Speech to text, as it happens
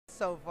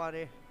So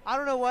funny. I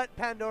don't know what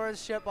Pandora's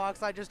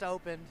shitbox I just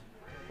opened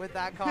with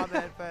that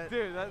comment, but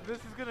dude, this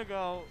is gonna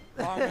go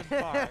long and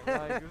far.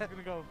 Like, this is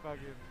gonna go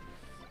fucking.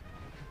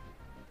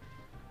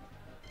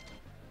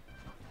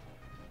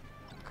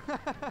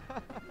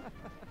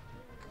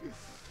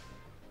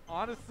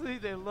 Honestly,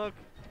 they look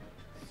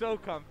so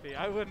comfy.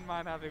 I wouldn't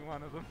mind having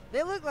one of them.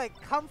 They look like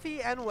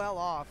comfy and well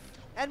off.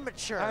 And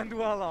mature. And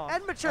well off.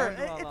 And mature. And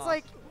well it's off.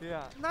 like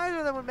yeah. neither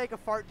of them would make a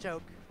fart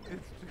joke.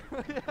 It's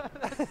true. Yeah,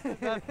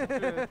 that's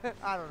true.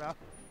 I don't know.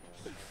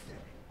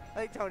 I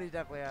think Tony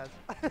definitely has.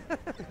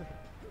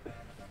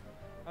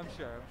 I'm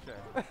sure.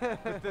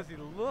 But does he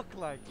look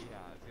like he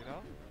has, you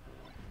know?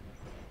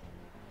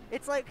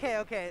 It's like,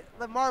 okay,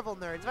 the Marvel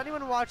nerds. If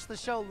anyone watched the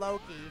show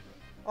Loki,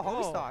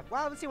 Homestuck. Wow,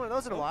 I haven't seen one of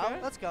those in a while.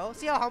 Let's go.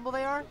 See how humble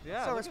they are?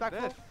 Yeah, so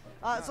respectful.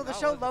 So the that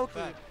show was Loki,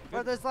 respect.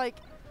 where there's like,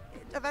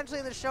 eventually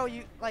in the show,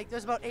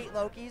 there's about 8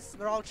 Lokis.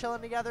 They're all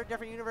chilling together,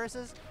 different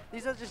universes.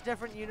 These are just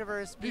different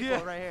universe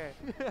people right here.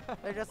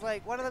 They're just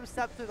like, one of them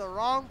stepped through the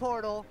wrong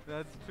portal.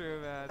 That's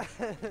true, man.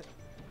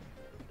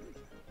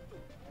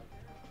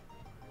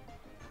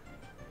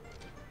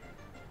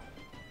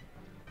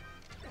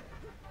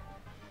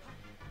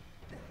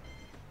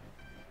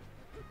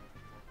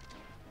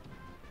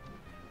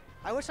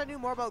 I wish I knew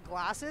more about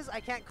glasses. I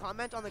can't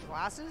comment on the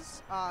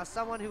glasses.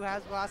 Someone who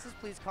has glasses,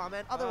 please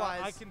comment.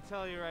 Otherwise, I can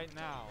tell you right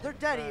now. They're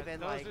dead even.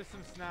 Those are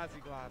some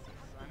snazzy glasses.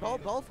 I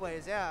mean, both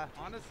ways, yeah.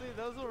 Honestly,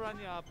 those will run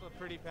you up a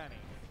pretty penny.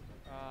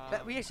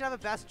 We should have a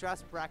best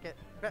dress bracket.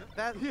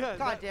 Yeah,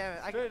 God damn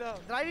it. Straight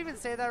up. Did I even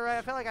say that right?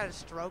 I feel like I had a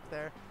stroke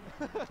there.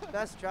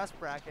 Best dress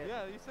bracket.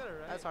 Yeah, you said it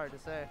right. That's hard to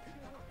say.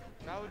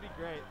 That would be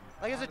great.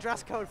 Like, there's a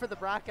dress code for the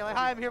bracket. Like,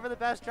 hi, I'm here for the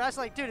best dress.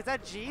 Like, dude, is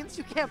that jeans?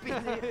 You can't be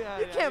here.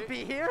 You can't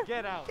be here.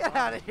 Get out. Get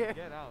out of here.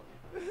 Get out.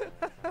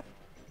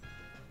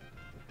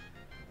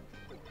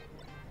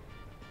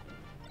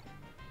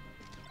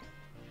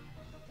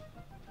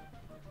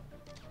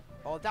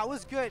 Oh, that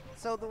was good.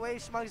 So the way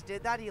Shmugs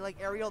did that, he like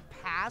aerialed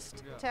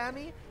past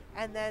Tammy,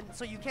 and then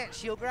so you can't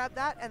shield grab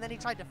that, and then he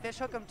tried to fish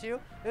hook him too.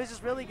 It was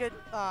just really good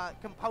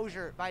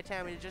composure by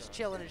Tammy to just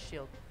chill in his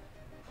shield.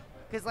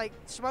 Because like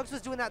Shmugs was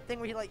doing that thing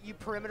where he like you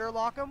perimeter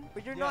lock him,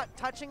 but you're not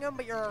touching him,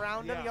 but you're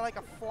around him. You're like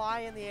a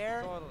fly in the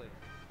air. Totally.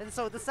 And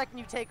so the second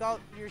you take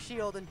out your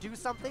shield and do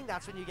something,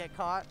 that's when you get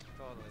caught.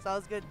 Totally. So that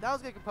was good. That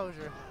was good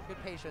composure,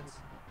 good patience.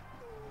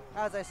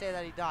 As I say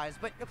that, he dies.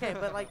 But okay,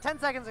 but like 10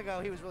 seconds ago,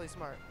 he was really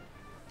smart.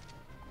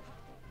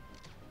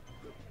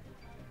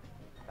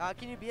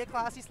 Can you be a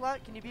classy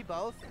slut? Can you be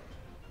both?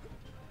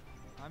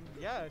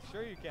 Yeah,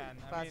 sure you can.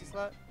 Classy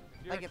slut?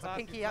 Like it's a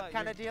pinky up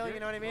kind of deal, you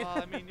know what I mean?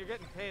 Well, I mean, you're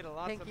getting paid a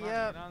lot of money, pinky you know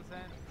up. what I'm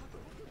saying?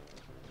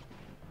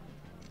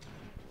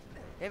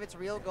 If it's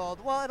real gold.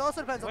 Well, it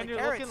also depends on the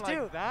carats, too. When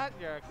you're looking like that,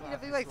 you're a classy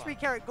if you like 3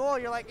 karat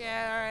gold, you're like,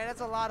 yeah, all right, that's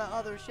a lot of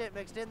other shit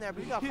mixed in there.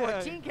 But you got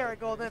 14 karat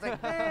gold, and it's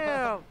like,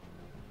 damn.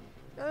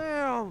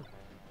 Damn.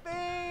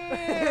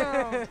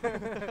 Bam.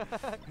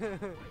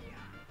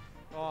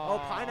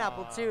 Oh,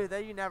 pineapple too.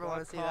 Then you never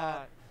want to see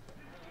that.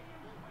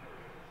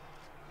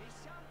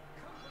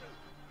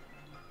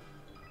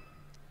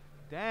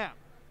 Damn.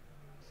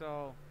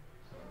 So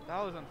that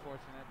was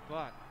unfortunate,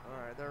 but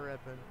all right, they're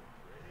ripping,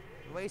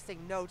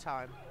 wasting no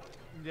time.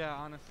 Yeah,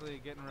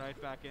 honestly, getting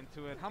right back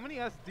into it. How many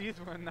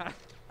SDs were in that?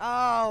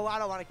 Oh, I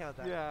don't want to count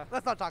that. Yeah.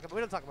 Let's not talk about. We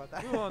don't talk about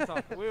that. We won't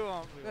talk. We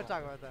won't. We don't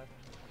talk about that.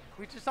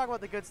 We just talk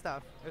about the good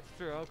stuff. It's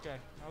true. Okay.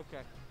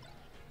 Okay.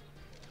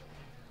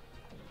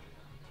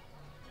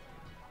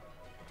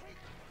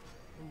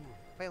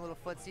 Playing little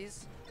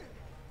footsies.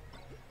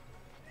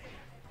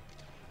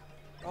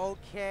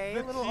 Okay,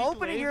 The a little cheek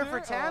opening here laser?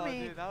 for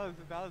Tammy. Oh,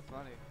 dude, that was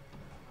funny.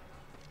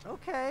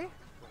 Okay.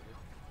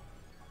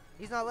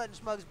 He's not letting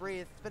Shmugs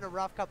breathe. It's been a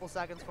rough couple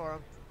seconds for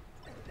him.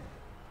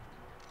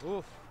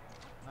 Oof.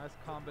 Nice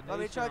combination. Let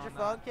me charge your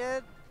phone,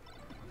 that. kid.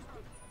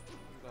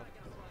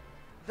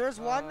 There's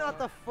one at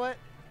the foot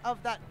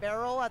of that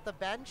barrel at the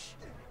bench.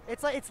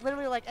 It's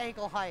literally like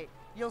ankle height.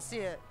 You'll see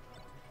it.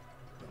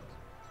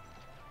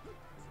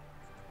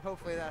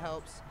 Hopefully that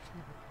helps.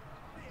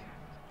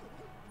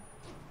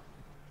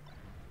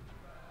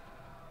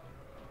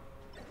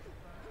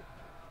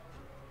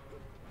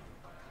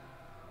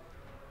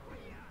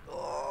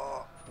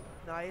 Oh,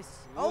 nice.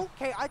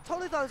 Okay, I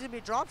totally thought it was gonna be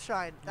a drop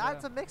shine.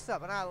 That's a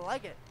mix-up, and I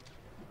like it.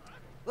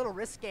 A little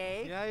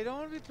risque. Yeah, you don't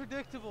want to be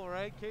predictable,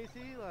 right,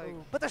 Casey? Like,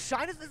 ooh, but the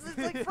shine is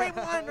like frame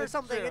 1 or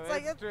something. True, it's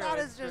like that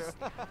is just.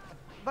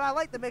 But I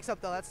like the mix-up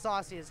though. That's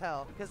saucy as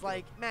hell. Because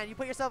like, man, you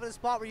put yourself in a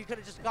spot where you could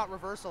have just got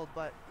reversaled,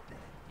 but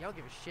you don't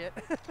give a shit.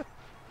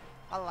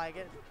 I like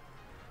it.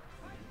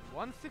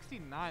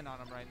 169 on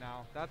him right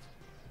now. That's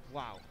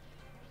wow.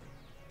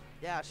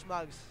 Yeah,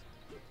 Shmugs.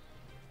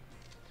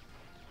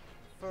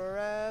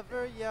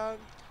 Forever young.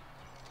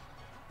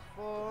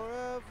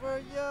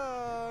 Forever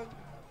young.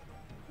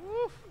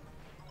 Woof.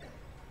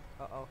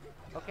 Uh-oh.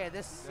 Okay,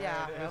 this,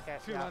 yeah, okay.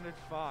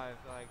 205,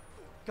 like.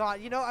 God,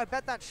 you know, I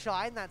bet that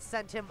shine that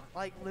sent him,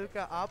 like,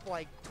 Luca up,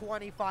 like,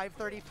 25,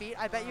 30 feet.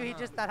 I bet you he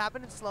just, that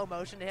happened in slow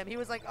motion to him. He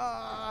was like,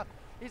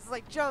 he's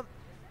like, jump,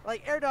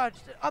 Like air dodge,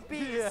 up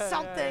B, Yeah,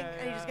 something, yeah,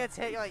 and he just gets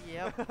hit. You're like,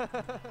 yep.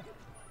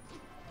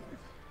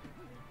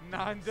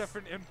 9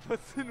 different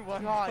inputs in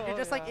one. God, goal, you're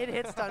just like yeah. it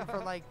hit stun for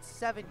like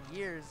 7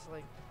 years.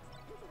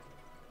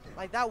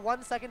 Like that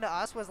 1 second to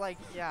us was like,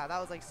 yeah, that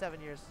was like 7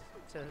 years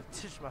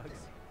to shmugs.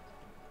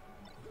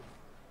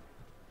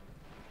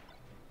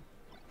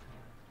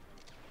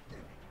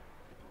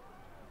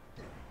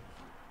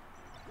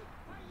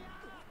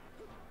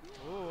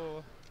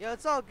 Ooh. Yo,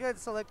 it's all good,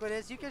 so Liquid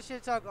is. You can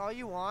shit talk all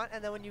you want,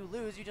 and then when you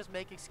lose, you just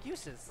make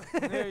excuses.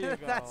 There you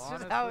go. That's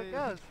just how it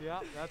goes.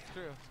 Yeah, that's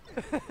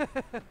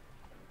true.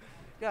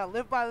 Gotta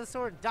live by the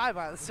sword and die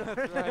by the sword.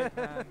 That's right,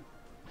 man.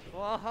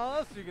 Well, how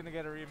else are you gonna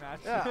get a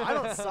rematch? Yeah, I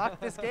don't suck.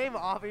 This game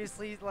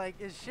obviously like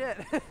is shit.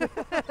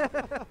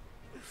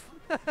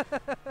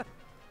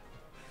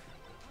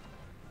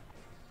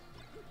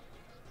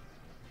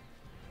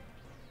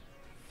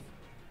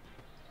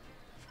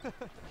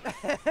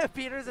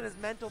 Peter's in his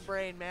mental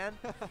brain, man.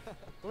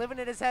 Living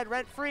in his head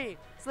rent free.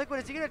 It's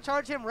Liquid, is he gonna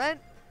charge him rent?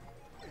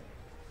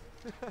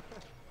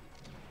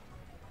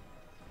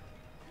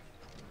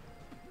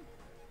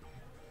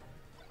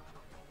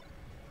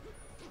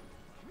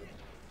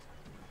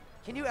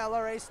 Can you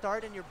LRA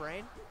start in your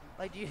brain?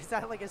 Like, do you, is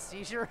that like a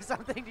seizure or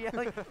something? Do you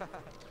like,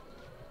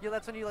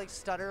 that's when you like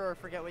stutter or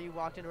forget what you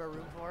walked into a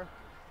room for?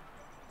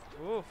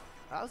 Oof.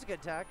 That was a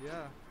good tech.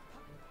 Yeah.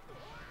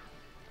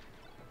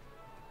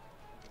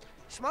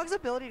 Shmug's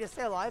ability to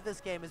stay alive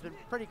this game has been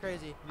pretty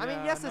crazy. I mean,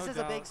 Yeah, yes, this no is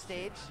a big doubt.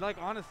 stage. Like,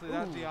 honestly,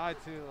 that Ooh. DI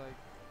too, like.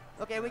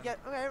 Okay, we get,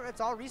 okay, it's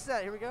all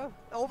reset. Here we go.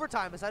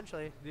 Overtime,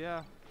 essentially.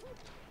 Yeah.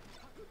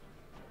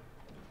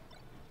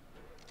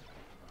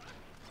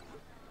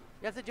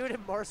 You have to do it in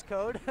Morse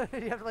code.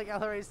 You have to like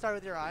LRA start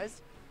with your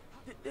eyes.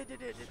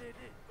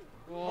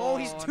 Oh,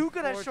 he's too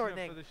good at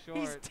shortening.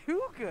 He's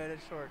too good at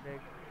shortening.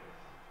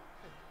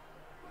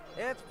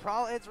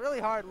 It's really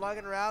hard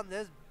lugging around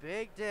this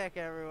big dick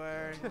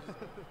everywhere.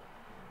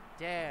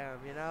 Damn,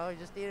 you know, he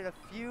just needed a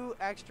few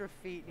extra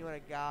feet and you would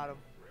have got him.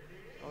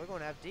 Oh, we're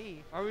going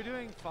FD. Are we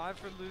doing 5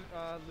 for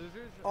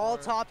losers? All or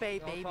top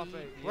 8, all baby. top 8?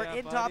 We're Yeah,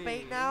 in top buddy.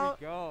 8 now.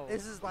 Here we go.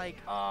 This is like,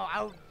 oh,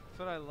 That's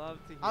what I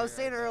love to hear. I was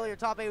saying earlier,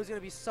 top 8 was going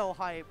to be so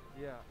hype.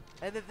 Yeah.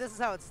 And if this is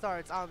how it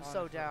starts, I'm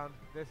so Honestly, down.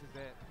 This is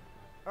it.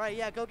 All right,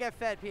 yeah, go get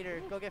fed,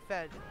 Peter. Go get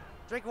fed.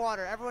 Drink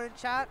water. Everyone in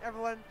chat,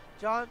 everyone,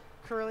 John,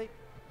 Curly,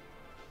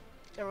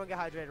 everyone get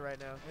hydrated right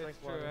now. Drink It's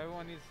true. water.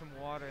 Everyone needs some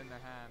water in their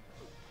hand.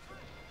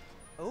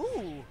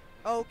 Ooh.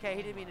 Okay,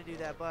 he didn't mean to do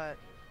that, but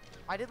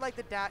I did like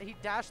the dash. He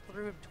dashed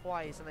through him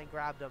twice and then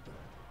grabbed him.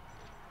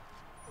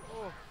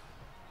 Oh.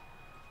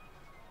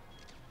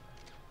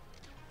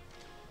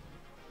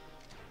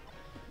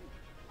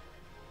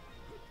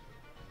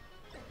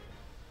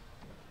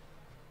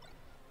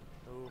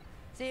 Ooh.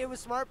 See, it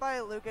was smart by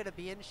Luca to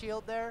be in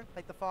shield there,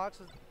 like the Fox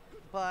was,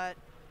 but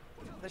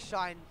the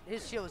shine,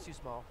 his shield was too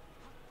small.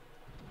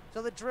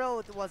 So the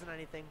drill wasn't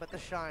anything, but the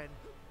shine,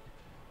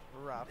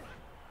 rough,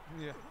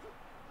 Yeah.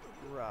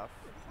 rough.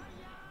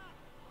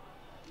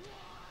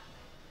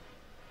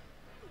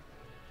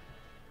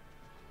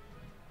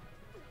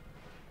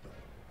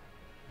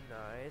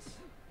 Nice.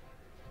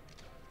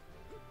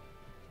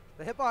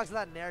 The hitbox of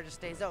that nair just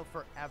stays out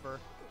forever.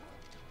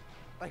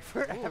 Like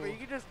forever. Ooh.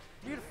 You can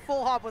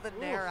full hop with a Ooh.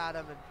 nair at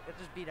him and it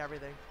just beat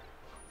everything.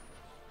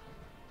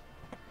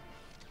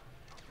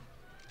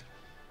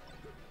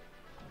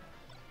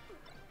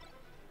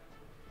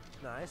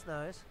 Nice,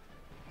 nice.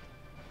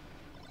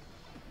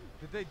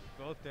 Did they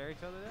both dare each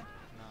other there?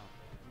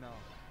 No. No.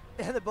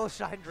 Yeah, they're both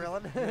shine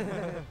drilling.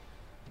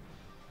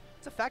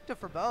 It's effective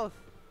for both.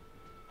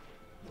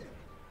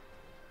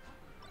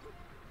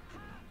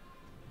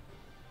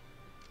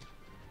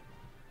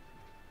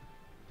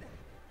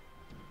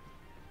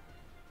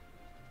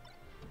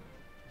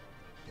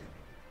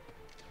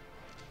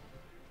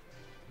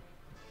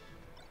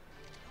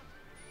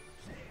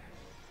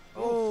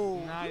 Oh,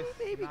 Nice,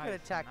 maybe nice, could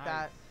attack nice.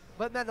 that.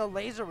 But man, the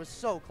laser was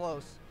so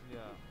close. Yeah.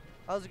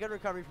 That was a good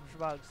recovery from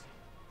Shmugs.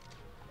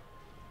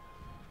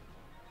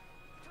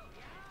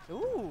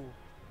 Ooh.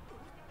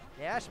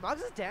 Yeah,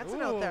 Shmugs is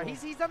dancing out there. Ooh.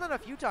 He's done that a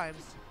few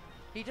times.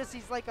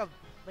 He's like a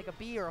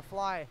bee or a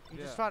fly. You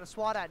just try to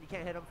swat at and you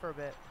can't hit him for a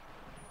bit.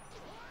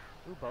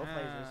 Ooh, both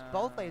lasers.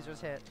 Both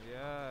lasers hit.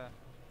 Yeah.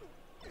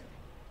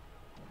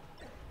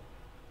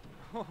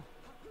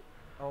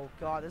 Oh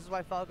god, this is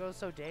why Falco is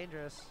so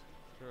dangerous.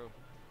 True.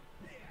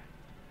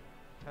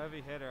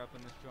 Heavy hitter up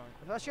in this joint.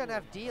 Especially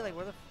on FD, like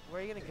where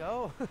are you gonna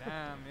go?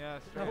 Damn, yeah,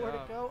 straight Nowhere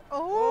up. to go.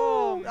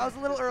 Oh, that was a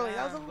little missed it. early.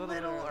 That was a Damn,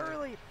 little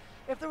early.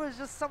 If there was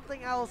just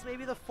something else,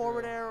 maybe the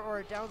forward air or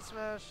a down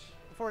smash.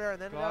 Forward air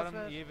and then Got down him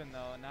smash. even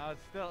though, and now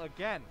it's still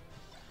again.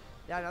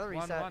 Yeah, another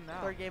reset. 1-1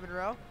 now. Third game in a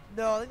row.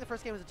 No, I think the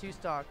first game was a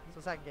 2-stock.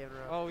 So second game in a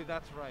row. Oh,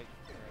 that's right.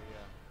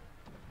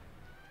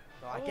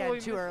 Oh, he again,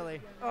 missed too it early.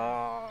 again.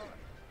 Oh,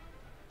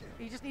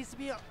 he just needs to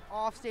be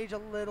off stage a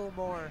little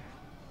more.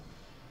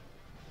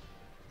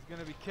 He's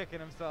gonna be kicking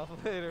himself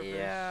later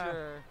Yeah. for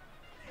sure.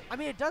 I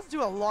mean, it does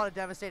do a lot of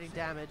devastating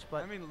damage,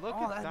 but I mean, look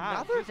oh, at that.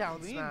 another Just down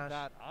cleaned smash.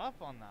 that up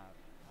on that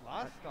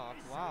last stock.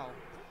 Wow.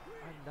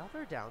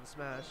 Another down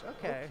smash.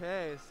 Okay.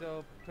 Okay,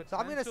 so So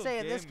I'm gonna say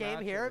in this game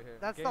match here, over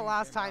that's the Game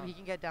last time on. he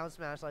can get down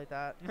smash like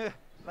that.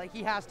 Like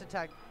he has to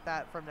tech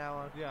that from now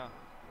on. Yeah.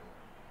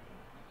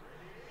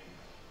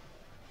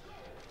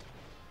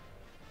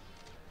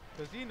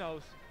 Because he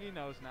knows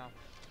now.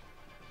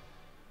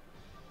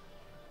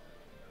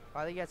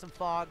 Finally get some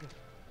fog.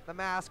 The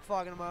mask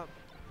fogging him up.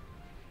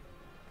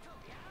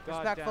 God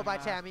Respectful damn by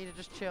mask. Tammy to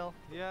just chill.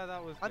 Yeah,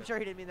 that was I'm good. sure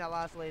he didn't mean that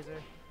last laser.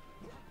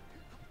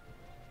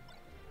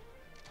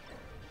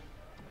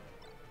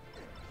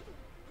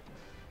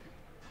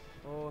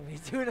 Oh,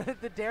 he's doing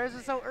it. The dares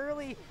are so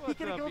early. He What's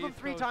could have up, killed him East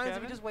 3 Coast times if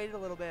Kevin? he just waited a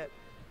little bit.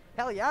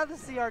 Hell yeah,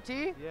 this is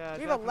CRT. Yeah,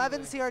 We have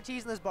 11 definitely.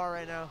 CRTs in this bar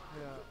right now.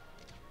 Yeah.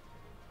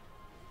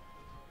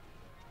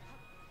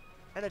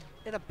 And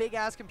in a big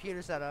ass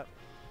computer setup.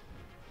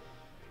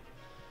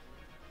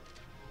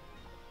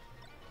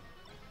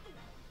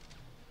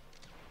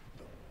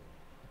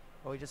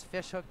 Oh, he just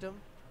fish hooked him.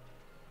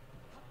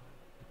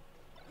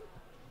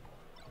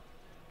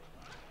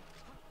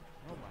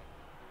 Oh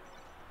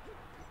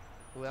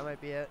my. Ooh, that might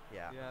be it.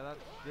 Yeah. Yeah, that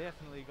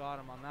definitely got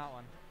him on that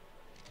one.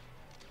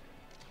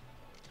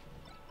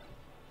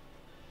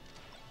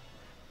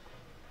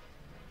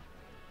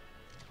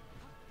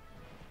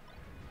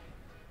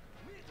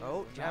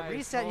 Oh, yeah, Nice.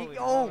 reset. Holy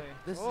Oh, moly.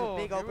 this is Oh, a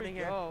big here opening we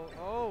here. go.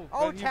 Oh,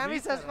 Oh, but he Tammy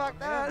reset says fuck him.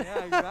 that.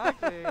 Yeah,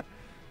 exactly.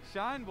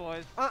 Shine,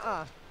 boys.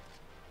 That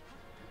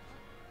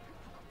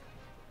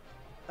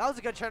was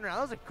a good turnaround.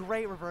 That was a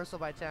great reversal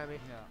by Tammy.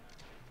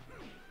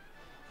 Yeah.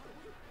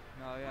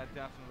 No, yeah,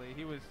 definitely.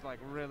 He was like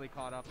really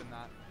caught up in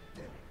that.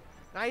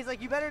 Now he's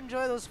like, you better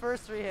enjoy those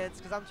first 3 hits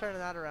because I'm turning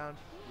that around.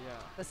 Yeah.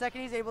 The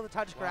second he's able to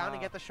touch ground and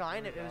Wow. get the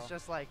shine, Here it we was go.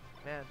 just like,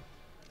 man.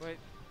 Wait.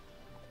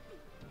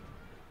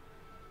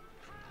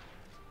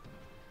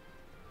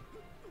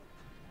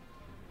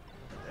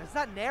 It's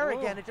not nair Whoa.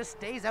 again. It just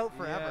stays out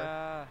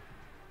forever.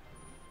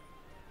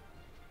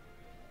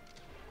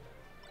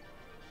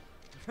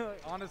 Yeah.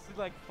 Honestly,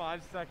 like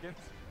 5 seconds.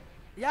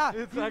 Yeah,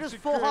 It's you just actually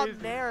full hop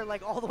crazy. nair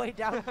like all the way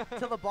down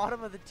to the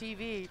bottom of the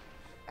TV.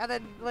 And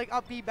then like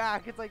up B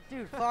back. It's like,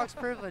 dude, Fox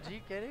privilege. Are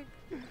you kidding?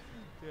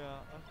 Yeah.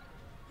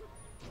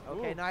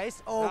 Okay, Ooh.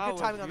 nice. Oh, That good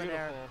was timing on the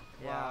nair. beautiful.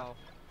 Yeah. Wow.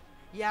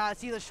 Yeah,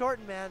 see the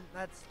shorten, man.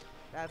 That's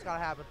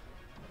gotta happen.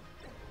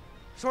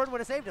 Shorten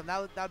would have saved him.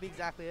 That would be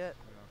exactly it.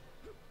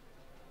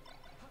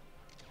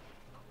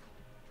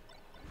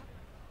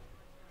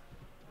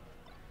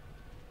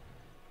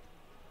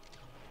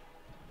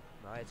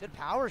 Nice, good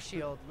power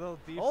shield. Little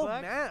deflex. Oh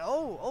man,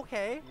 oh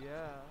okay.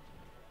 Yeah.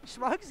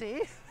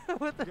 Schmugsy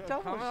with the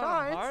double Coming on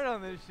shines. hard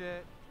on this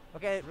shit.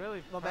 Okay,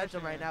 Really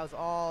momentum pressuring right him. now is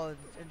all in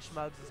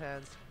Schmugs'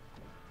 hands.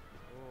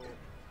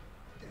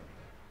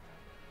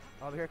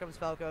 Oh, here comes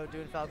Falco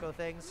doing Falco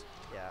things.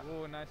 Yeah.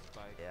 Oh, nice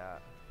spike. Yeah.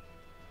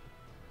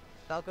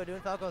 Falco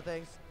doing Falco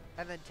things.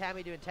 And then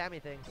Tammy doing Tammy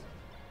things.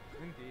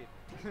 Indeed.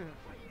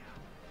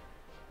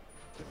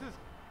 This is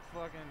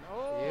fucking.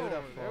 Oh,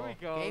 Beautiful. there we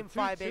go. Game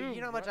 5, baby. 2-2.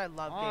 You know how much I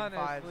love Game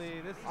 5.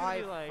 Honestly, this is I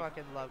gonna be like.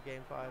 fucking love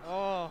Game 5.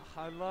 Oh,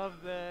 I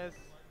love this.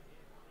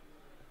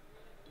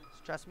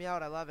 Stress me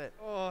out. I love it.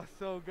 Oh,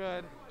 so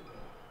good.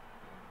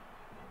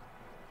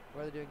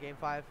 What are they doing Game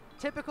 5?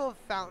 Typical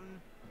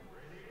Fountain.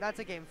 That's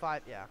a Game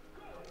 5. Yeah.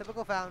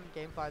 Typical Fountain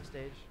Game 5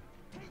 stage.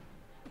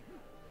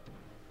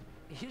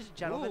 You just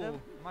gentleman him.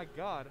 Ooh, my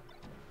God.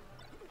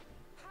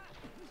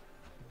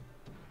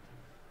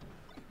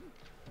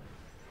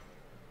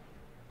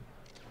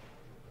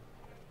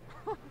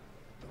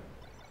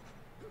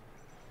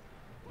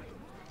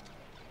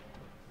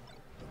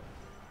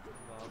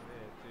 Love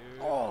it,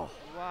 dude. Oh.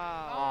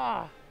 Wow.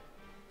 Ah.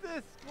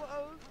 This close.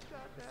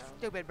 Goddamn.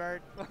 Stupid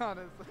bird.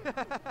 Honestly.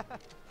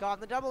 God,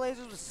 the double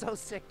lasers was so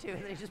sick too,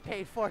 and they just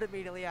paid for it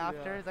immediately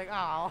after. Yeah. It's like,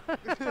 oh.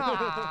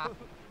 Ah.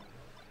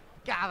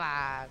 Come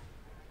on.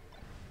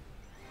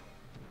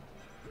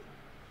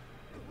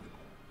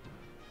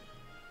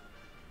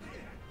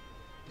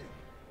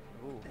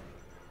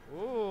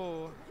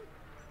 Ooh.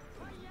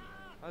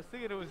 I was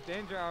thinking it was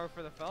danger hour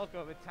for the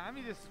Falco, but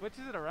Tammy just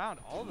switches it around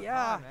all the Yeah,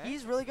 time, eh?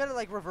 he's really good at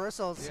like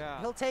reversals. Yeah.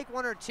 He'll take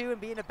 1 or 2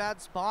 and be in a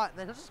bad spot,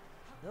 and then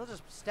he'll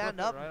just stand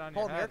Flip it up right on and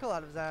your pull a head. miracle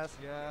out of his ass.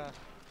 Yeah.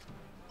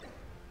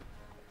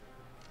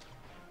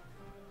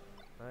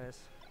 Nice.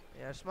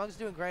 Yeah, Schmug's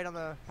doing great on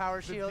the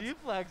power The shield.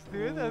 deflex,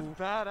 dude, that's Ooh.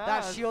 badass.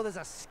 That shield is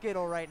a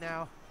skittle right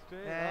now,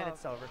 Straight and up.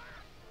 it's over.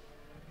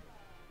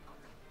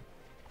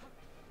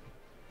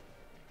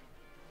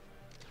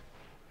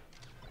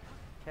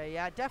 Okay,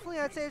 yeah, definitely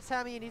I'd say it's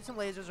Tammy. You need some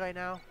lasers right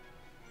now.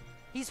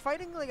 He's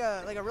fighting like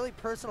a really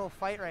personal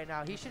fight right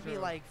now. He should be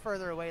True. like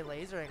further away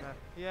lasering.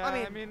 Yeah,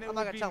 I mean, it I'm would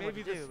not gonna be tell him what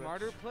maybe to the do, but-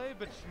 smarter play,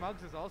 but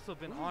Shmugs has also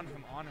been on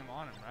him, right?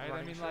 I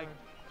Running mean, short. like,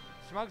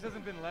 Shmugs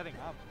hasn't been letting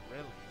up,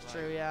 really. It's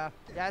true, yeah.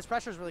 Yeah, his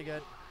pressure's really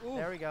good. Ooh,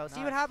 There we go. See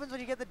what nice. happens when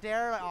you get the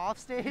dare off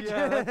stage?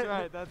 Yeah, that's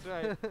right, that's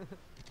right. What's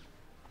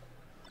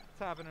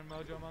happening,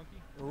 Mojo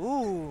Monkey?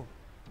 Ooh.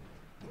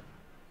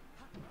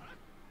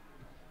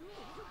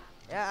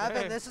 Yeah,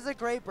 Evan, Hey. this is a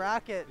great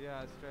bracket.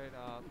 Yeah, straight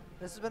up.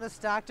 This has been a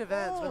stacked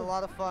event. It's been a Oh.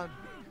 lot of fun.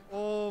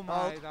 Oh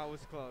my, that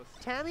was close.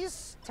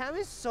 Tammy's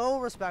so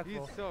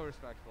respectful. He's so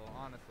respectful,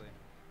 honestly.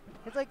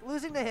 It's like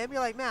losing to him,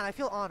 you're like, man, I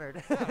feel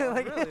honored. Yeah,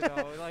 like, really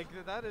though, like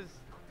that is.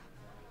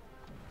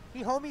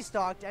 He homie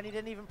stalked and he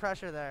didn't even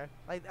pressure there.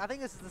 Like I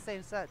think this is the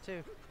same set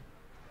too.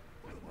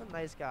 What a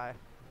nice guy.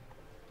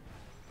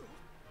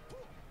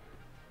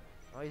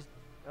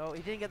 Oh,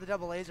 he didn't get the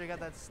double laser. He got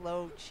that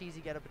slow,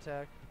 cheesy get-up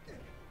attack.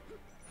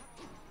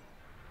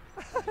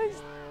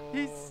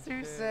 he's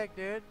too sick,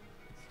 dude.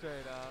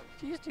 Straight up.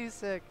 He's too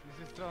sick.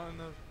 He's just throwing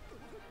the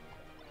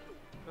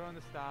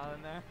style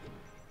in there.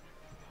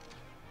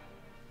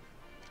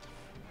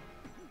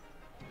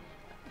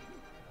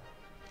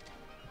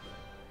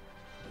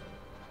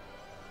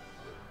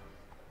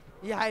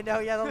 Yeah, I know.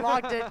 Yeah, the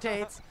lock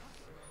dictates.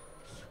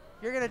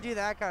 You're gonna do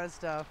that kind of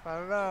stuff. I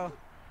don't know.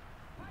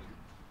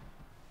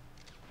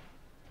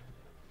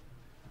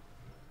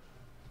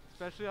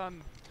 Especially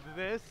on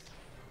this,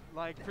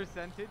 like,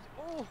 percentage.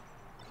 Oh!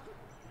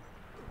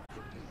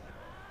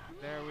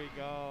 There we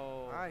go.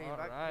 All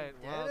right,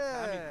 well,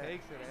 Tammy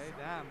takes it, eh?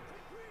 Damn.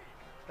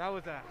 That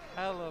was a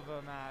hell of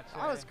a match.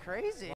 That was crazy.